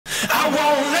I won't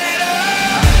let up.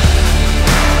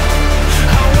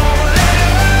 I won't let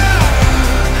up.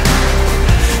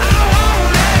 I won't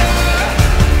let up.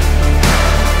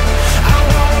 I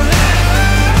won't let up.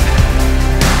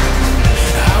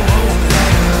 I won't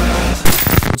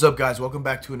let up. What's up, guys? Welcome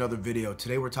back to another video.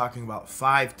 Today we're talking about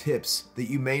 5 tips that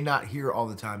you may not hear all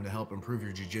the time to help improve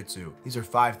your jiu-jitsu. These are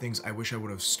 5 things I wish I would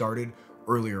have started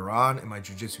earlier on in my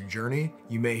jiu-jitsu journey.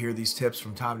 You may hear these tips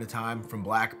from time to time from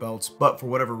black belts, but for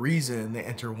whatever reason, they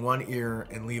enter one ear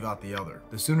and leave out the other.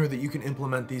 The sooner that you can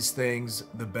implement these things,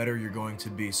 the better you're going to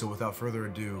be. So without further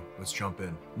ado, let's jump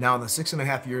in. Now, in the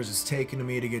 6.5 years it's taken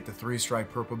me to get the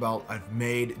 3-stripe purple belt, I've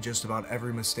made just about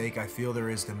every mistake I feel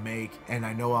there is to make, and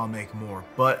I know I'll make more.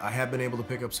 But I have been able to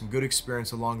pick up some good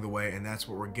experience along the way, and that's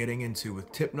what we're getting into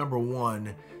with tip number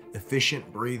 1,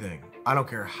 efficient breathing. I don't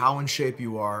care how in shape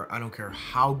you are, I don't care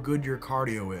how good your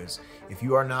cardio is, if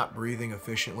you are not breathing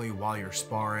efficiently while you're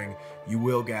sparring, you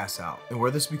will gas out. And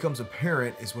where this becomes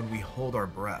apparent is when we hold our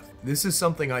breath. This is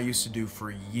something I used to do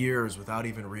for years without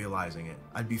even realizing it.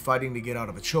 I'd be fighting to get out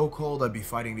of a chokehold, I'd be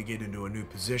fighting to get into a new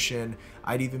position,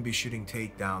 I'd even be shooting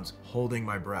takedowns, holding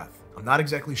my breath. I'm not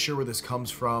exactly sure where this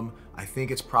comes from. I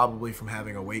think it's probably from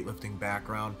having a weightlifting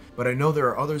background, but I know there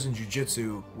are others in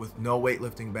jiu-jitsu with no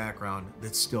weightlifting background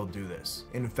that still do this.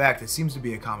 And in fact, it seems to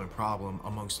be a common problem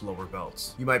amongst lower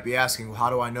belts. You might be asking, well, how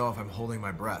do I know if I'm holding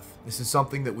my breath? This is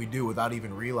something that we do without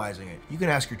even realizing it. You can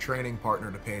ask your training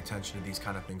partner to pay attention to these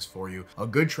kind of things for you. A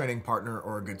good training partner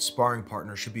or a good sparring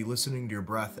partner should be listening to your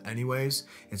breath anyways.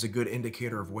 It's a good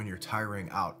indicator of when you're tiring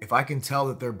out. If I can tell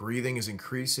that their breathing is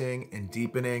increasing and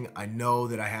deepening, I know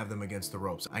that I have them against the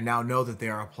ropes. I now know that they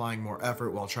are applying more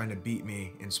effort while trying to beat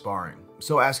me in sparring.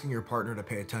 So asking your partner to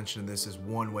pay attention to this is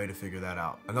one way to figure that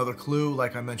out. Another clue,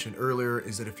 like I mentioned earlier,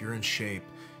 is that if you're in shape,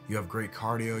 you have great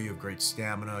cardio, you have great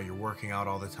stamina, you're working out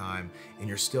all the time, and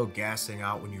you're still gassing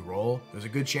out when you roll, there's a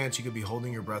good chance you could be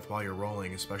holding your breath while you're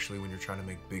rolling, especially when you're trying to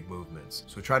make big movements.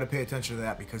 So try to pay attention to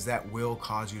that because that will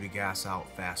cause you to gas out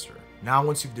faster. Now,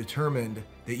 once you've determined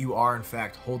that you are in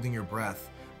fact holding your breath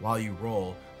while you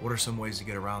roll, what are some ways to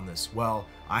get around this? Well,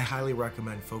 I highly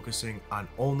recommend focusing on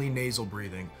only nasal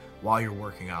breathing while you're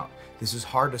working out. This is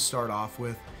hard to start off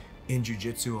with in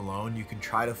jiu-jitsu alone. You can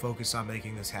try to focus on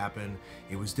making this happen.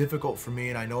 It was difficult for me,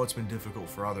 and I know it's been difficult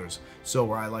for others. So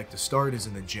where I like to start is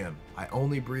in the gym. I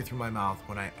only breathe through my mouth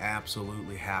when I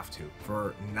absolutely have to.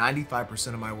 For 95%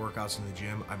 of my workouts in the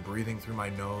gym, I'm breathing through my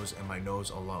nose and my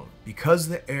nose alone. Because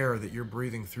the air that you're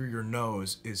breathing through your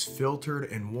nose is filtered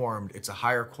and warmed, it's a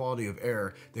higher quality of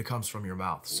air that comes from your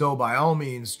mouth. So by all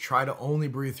means, try to only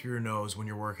breathe through your nose when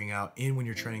you're working out and when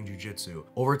you're training jiu-jitsu.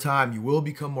 Over time, you will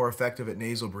become more effective at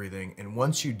nasal breathing, and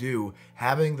once you do,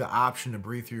 having the option to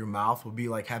breathe through your mouth will be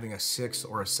like having a 6th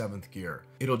or a 7th gear.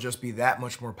 It'll just be that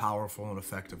much more powerful and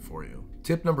effective for you.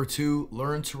 Tip number 2,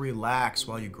 learn to relax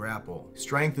while you grapple.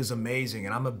 Strength is amazing,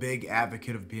 and I'm a big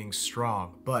advocate of being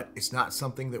strong, but it's not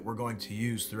something that we're going to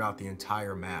use throughout the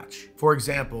entire match. For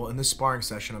example, in this sparring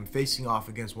session, I'm facing off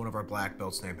against one of our black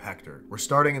belts named Hector. We're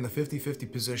starting in the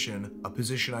 50-50 position, a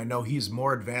position I know he's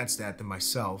more advanced at than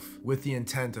myself, with the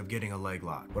intent of getting a leg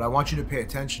lock. What I want you to pay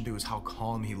attention to is how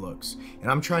calm he looks,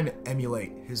 and I'm trying to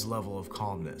emulate his level of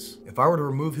calmness. If I were to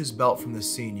remove his belt from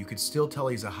this scene, you could still tell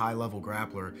he's a high-level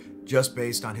grappler just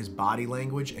based on his body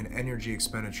language and energy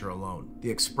expenditure alone.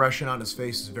 The expression on his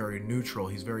face is very neutral.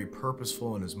 He's very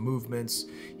purposeful in his movements.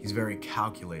 He's very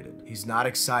calculated. He's not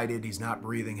excited, he's not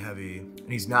breathing heavy,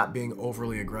 and he's not being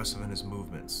overly aggressive in his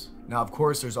movements. Now, of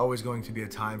course, there's always going to be a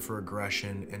time for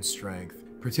aggression and strength.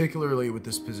 Particularly with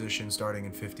this position starting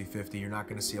in 50-50, you're not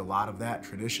going to see a lot of that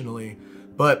traditionally,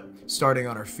 but starting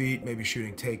on our feet, maybe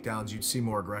shooting takedowns, you'd see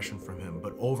more aggression from him.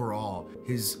 But overall,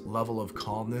 his level of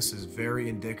calmness is very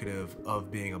indicative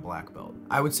of being a black belt.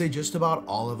 I would say just about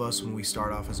all of us when we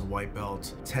start off as a white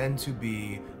belt tend to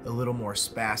be a little more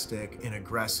spastic and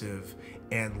aggressive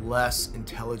and less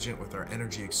intelligent with our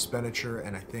energy expenditure,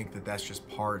 and I think that that's just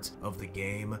part of the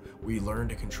game. We learn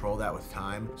to control that with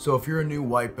time. So if you're a new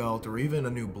white belt or even a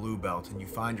new blue belt and you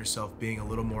find yourself being a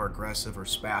little more aggressive or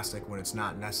spastic when it's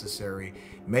not necessary,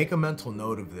 make a mental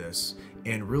note of this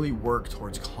and really work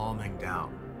towards calming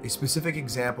down. A specific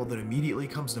example that immediately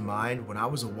comes to mind: when I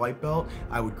was a white belt,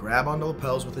 I would grab onto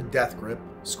lapels with a death grip,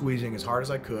 squeezing as hard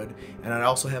as I could, and I'd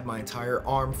also have my entire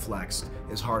arm flexed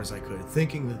as hard as I could,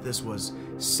 thinking that this was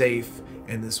safe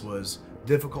and this was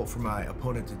difficult for my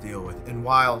opponent to deal with. And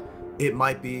while it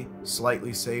might be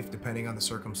slightly safe depending on the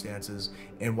circumstances,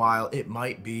 and while it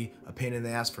might be a pain in the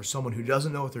ass for someone who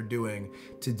doesn't know what they're doing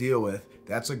to deal with,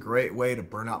 that's a great way to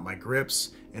burn out my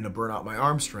grips and to burn out my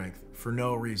arm strength. for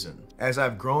no reason. As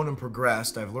I've grown and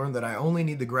progressed, I've learned that I only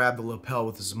need to grab the lapel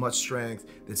with as much strength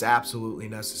that's absolutely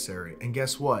necessary. And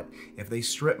guess what? If they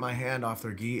strip my hand off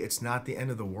their gi, it's not the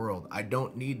end of the world. I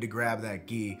don't need to grab that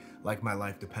gi like my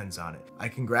life depends on it. I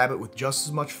can grab it with just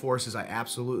as much force as I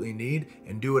absolutely need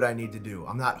and do what I need to do.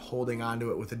 I'm not holding onto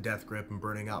it with a death grip and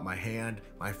burning out my hand,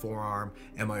 my forearm,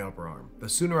 and my upper arm. The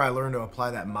sooner I learn to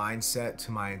apply that mindset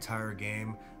to my entire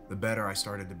game, the better I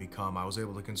started to become. I was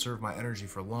able to conserve my energy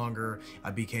for longer,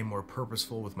 I became more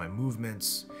purposeful with my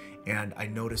movements, and I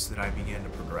noticed that I began to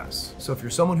progress. So if you're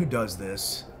someone who does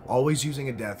this, always using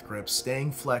a death grip,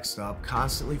 staying flexed up,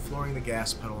 constantly flooring the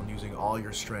gas pedal and using all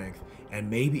your strength, and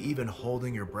maybe even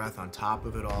holding your breath on top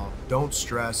of it all, don't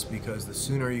stress, because the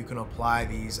sooner you can apply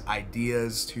these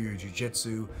ideas to your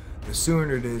jiu-jitsu, the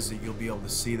sooner it is that you'll be able to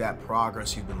see that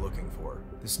progress you've been looking for.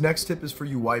 This next tip is for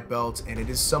you white belts, and it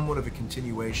is somewhat of a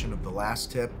continuation of the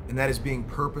last tip, and that is being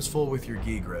purposeful with your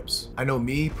gi grips. I know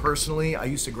me personally, I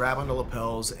used to grab onto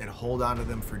lapels and hold onto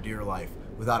them for dear life,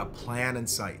 without a plan in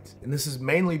sight. And this is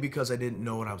mainly because I didn't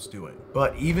know what I was doing.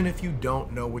 But even if you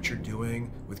don't know what you're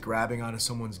doing with grabbing onto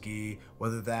someone's gi,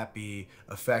 whether that be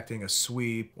affecting a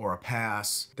sweep or a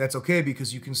pass, that's okay,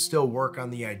 because you can still work on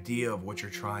the idea of what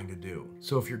you're trying to do.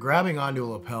 So if you're grabbing onto a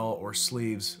lapel or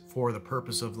sleeves for the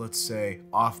purpose of, let's say,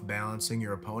 off balancing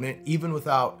your opponent, even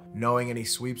without knowing any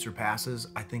sweeps or passes,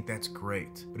 I think that's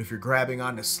great. But if you're grabbing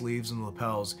onto sleeves and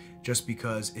lapels just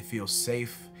because it feels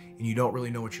safe and you don't really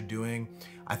know what you're doing,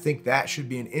 I think that should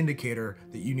be an indicator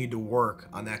that you need to work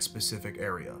on that specific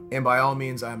area. And by all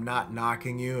means, I'm not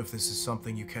knocking you if this is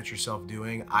something you catch yourself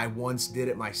doing. I once did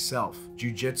it myself.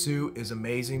 Jiu-jitsu is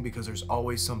amazing because there's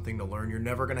always something to learn. You're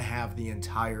never gonna have the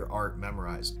entire art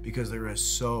memorized because there is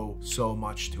so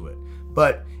much to it.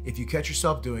 But if you catch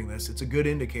yourself doing this, it's a good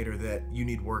indicator that you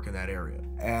need work in that area.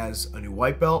 As a new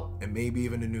white belt, and maybe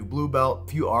even a new blue belt,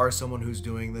 if you are someone who's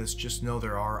doing this, just know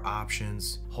there are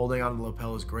options. Holding on to the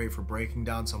lapel is great for breaking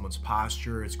down someone's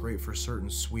posture. It's great for certain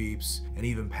sweeps and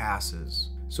even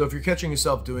passes. So if you're catching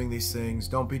yourself doing these things,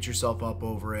 don't beat yourself up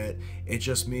over it. It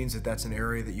just means that that's an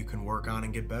area that you can work on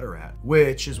and get better at,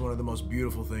 which is one of the most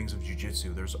beautiful things of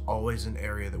jiu-jitsu. There's always an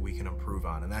area that we can improve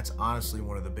on, and that's honestly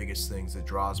one of the biggest things that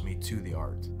draws me to the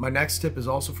art. My next tip is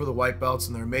also for the white belts,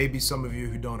 and there may be some of you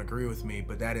who don't agree with me,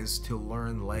 but that is to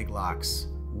learn leg locks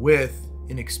with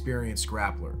an experienced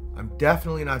grappler. I'm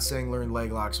definitely not saying learn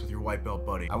leg locks with your white belt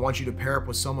buddy. I want you to pair up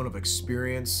with someone of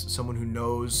experience, someone who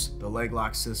knows the leg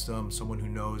lock system, someone who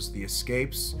knows the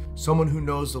escapes, someone who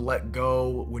knows to let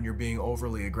go when you're being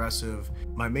overly aggressive.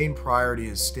 My main priority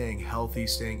is staying healthy,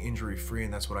 staying injury free,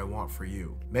 and that's what I want for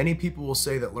you. Many people will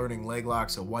say that learning leg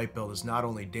locks at white belt is not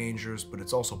only dangerous, but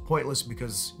it's also pointless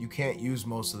because you can't use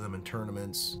most of them in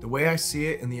tournaments. The way I see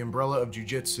it, in the umbrella of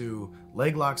jiu-jitsu,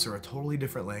 leg locks are a totally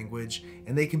different language,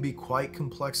 and they can be quite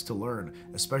complex to learn,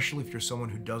 especially if you're someone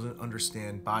who doesn't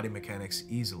understand body mechanics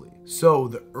easily. So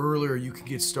the earlier you can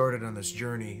get started on this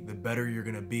journey, the better you're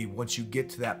gonna be once you get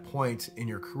to that point in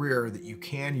your career that you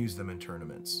can use them in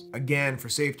tournaments. Again, for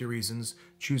safety reasons,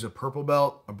 choose a purple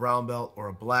belt, a brown belt, or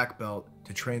a black belt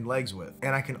to train legs with.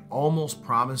 And I can almost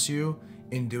promise you,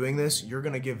 in doing this, you're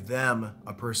gonna give them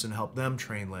a person to help them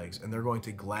train legs, and they're going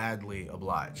to gladly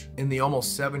oblige. In the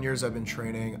almost 7 years I've been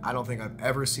training, I don't think I've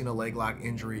ever seen a leg lock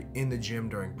injury in the gym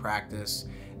during practice.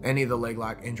 Any of the leg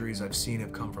lock injuries I've seen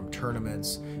have come from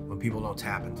tournaments when people don't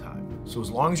tap in time. So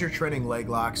as long as you're training leg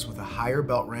locks with a higher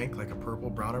belt rank, like a purple,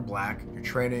 brown, or black, you're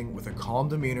training with a calm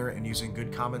demeanor and using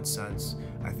good common sense,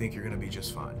 I think you're gonna be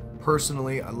just fine.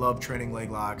 Personally, I love training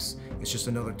leg locks. It's just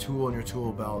another tool in your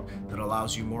tool belt that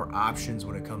allows you more options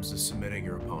when it comes to submitting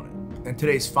your opponent. And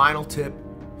today's final tip,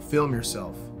 film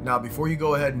yourself. Now, before you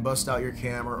go ahead and bust out your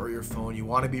camera or your phone, you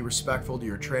want to be respectful to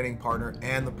your training partner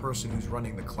and the person who's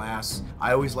running the class.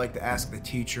 I always like to ask the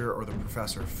teacher or the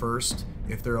professor first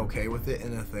if they're okay with it,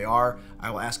 and if they are, I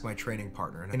will ask my training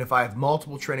partner. And if I have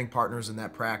multiple training partners in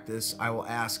that practice, I will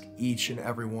ask each and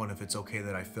every one if it's okay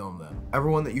that I film them.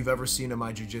 Everyone that you've ever seen in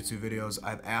my jiu-jitsu videos,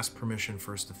 I've asked permission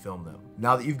first to film them.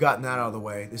 Now that you've gotten that out of the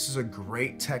way, this is a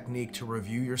great technique to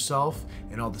review yourself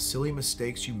and all the silly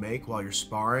mistakes you make while you're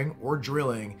sparring or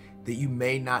drilling that you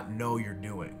may not know you're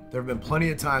doing. There have been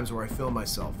plenty of times where I filmed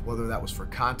myself, whether that was for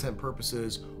content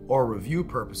purposes or review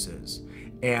purposes,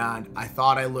 and I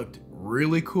thought I looked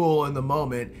really cool in the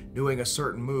moment doing a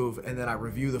certain move, and then I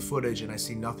review the footage and I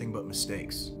see nothing but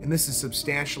mistakes. And this has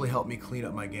substantially helped me clean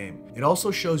up my game. It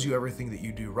also shows you everything that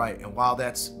you do right, and while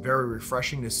that's very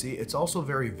refreshing to see, it's also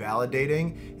very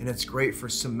validating, and it's great for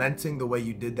cementing the way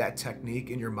you did that technique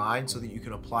in your mind so that you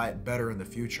can apply it better in the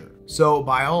future. So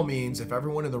by all means, if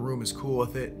everyone in the room is cool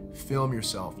with it, film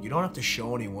yourself. You don't have to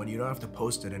show anyone, you don't have to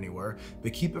post it anywhere,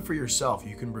 but keep it for yourself.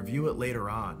 You can review it later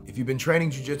on. If you've been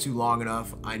training jiu-jitsu long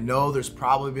enough, I know there's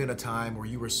probably been a time where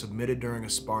you were submitted during a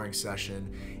sparring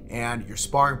session and your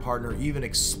sparring partner even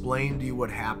explained to you what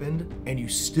happened and you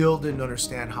still didn't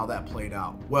understand how that played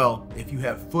out. Well, if you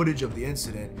have footage of the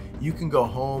incident, you can go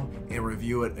home and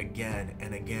review it again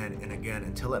and again and again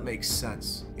until it makes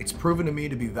sense. It's proven to me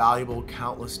to be valuable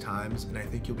countless times, and I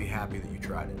think you'll be happy that you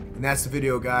tried it. And that's the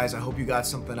video, guys. I hope you got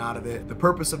something out of it. The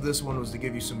purpose of this one was to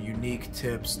give you some unique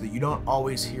tips that you don't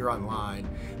always hear online,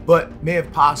 but may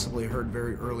have possibly heard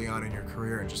very early on in your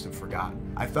career and just have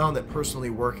forgotten. I found that personally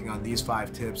working on these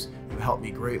 5 tips have helped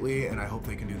me greatly, and I hope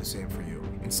they can do the same for you.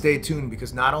 And stay tuned,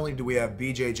 because not only do we have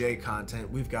BJJ content,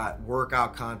 we've got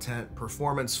workout content,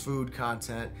 performance food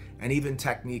content, and even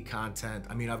technique content.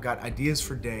 I mean, I've got ideas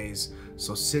for days,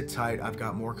 so sit tight. I've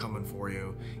got more coming for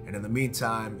you. And in the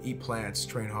meantime, eat plants,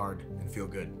 train hard, and feel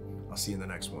good. I'll see you in the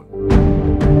next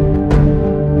one.